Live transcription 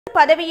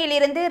பதவியில்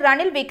இருந்து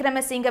ரணில்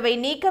விக்ரமசிங்கவை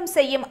நீக்கம்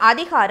செய்யும்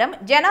அதிகாரம்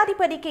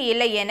ஜனாதிபதிக்கு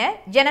இல்லை என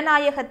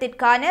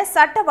ஜனநாயகத்திற்கான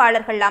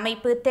சட்டவாளர்கள்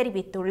அமைப்பு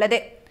தெரிவித்துள்ளது.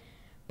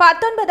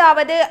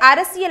 19வது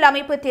அரசியல்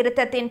அமைப்பு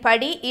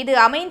திருத்தத்தின்படி இது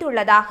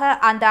அமைந்துள்ளதாக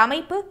அந்த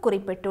அமைப்பு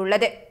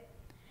குறிப்பிட்டுள்ளது.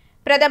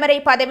 பிரதமரை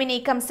பதவி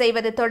நீக்கம்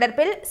செய்வது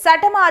தொடர்பில்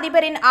சட்டமா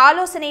அதிபரின்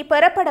ஆலோசனை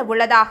பெறப்பட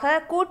உள்ளதாக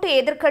கூட்டு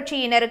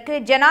எதிர்க்கட்சியினருக்கு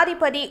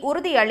ஜனாதிபதி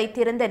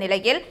உறுதியளித்திருந்த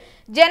நிலையில்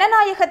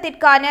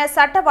ஜனநாயகத்திற்கான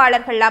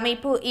சட்டவாளர்கள்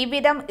அமைப்பு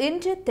இவ்விதம்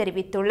இன்று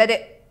தெரிவித்துள்ளது.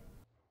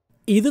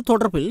 இது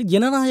தொடர்பில்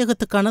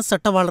ஜனநாயகத்துக்கான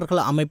சட்டவாளர்கள்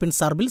அமைப்பின்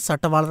சார்பில்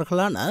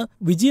சட்டவாளர்களான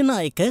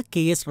விஜயநாயக்க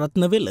KS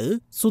ரத்னவேலு,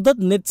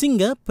 சுதத்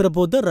நெட்சிங்க,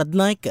 பிரபோத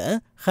ரத்நாயக்க,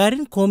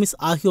 ஹரின் கோமிஸ்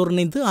ஆகியோர்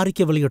இணைந்து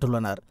அறிக்கை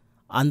வெளியிட்டுள்ளனர்.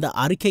 அந்த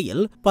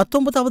அறிக்கையில்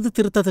 19வது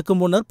திருத்தத்துக்கு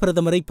முன்னர்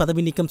பிரதமரை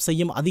பதவி நீக்கம்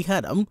செய்யும்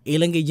அதிகாரம்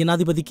இலங்கை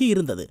ஜனாதிபதிக்கு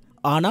இருந்தது.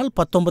 ஆனால்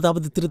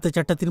 19வது திருத்த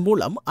சட்டத்தின்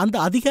மூலம் அந்த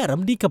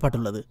அதிகாரம்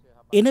நீக்கப்பட்டுள்ளது.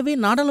 எனவே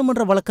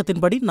நாடாளுமன்ற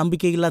வழக்கத்தின்படி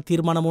நம்பிக்கையில்லா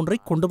தீர்மானம் ஒன்றை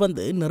கொண்டு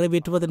வந்து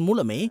நிறைவேற்றுவதன்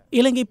மூலமே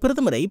இலங்கை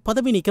பிரதமரை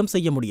பதவி நீக்கம்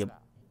செய்ய முடியும்.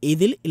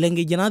 இதில்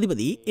இலங்கை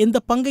ஜனாதிபதி எந்த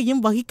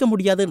பங்கையும் வகிக்க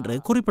முடியாது என்று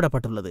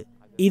குறிப்பிடப்பட்டுள்ளது.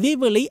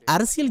 இதேவேளை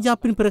அரசியல்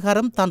ஜாப்பின்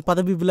பிரகாரம் தான்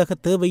பதவி விலக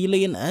தேவையில்லை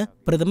என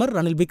பிரதமர்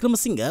ரணில்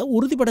விக்ரமசிங்க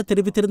உறுதிபட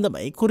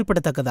தெரிவித்திருந்தமை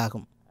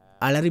குறிப்பிடத்தக்கதாகும்.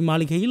 அலரி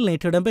மாளிகையில்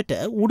நேற்று இடம்பெற்ற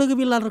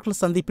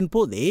ஊடகவியலாளர்கள் சந்திப்பின்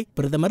போதே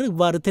பிரதமர்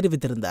இவ்வாறு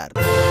தெரிவித்திருந்தார்.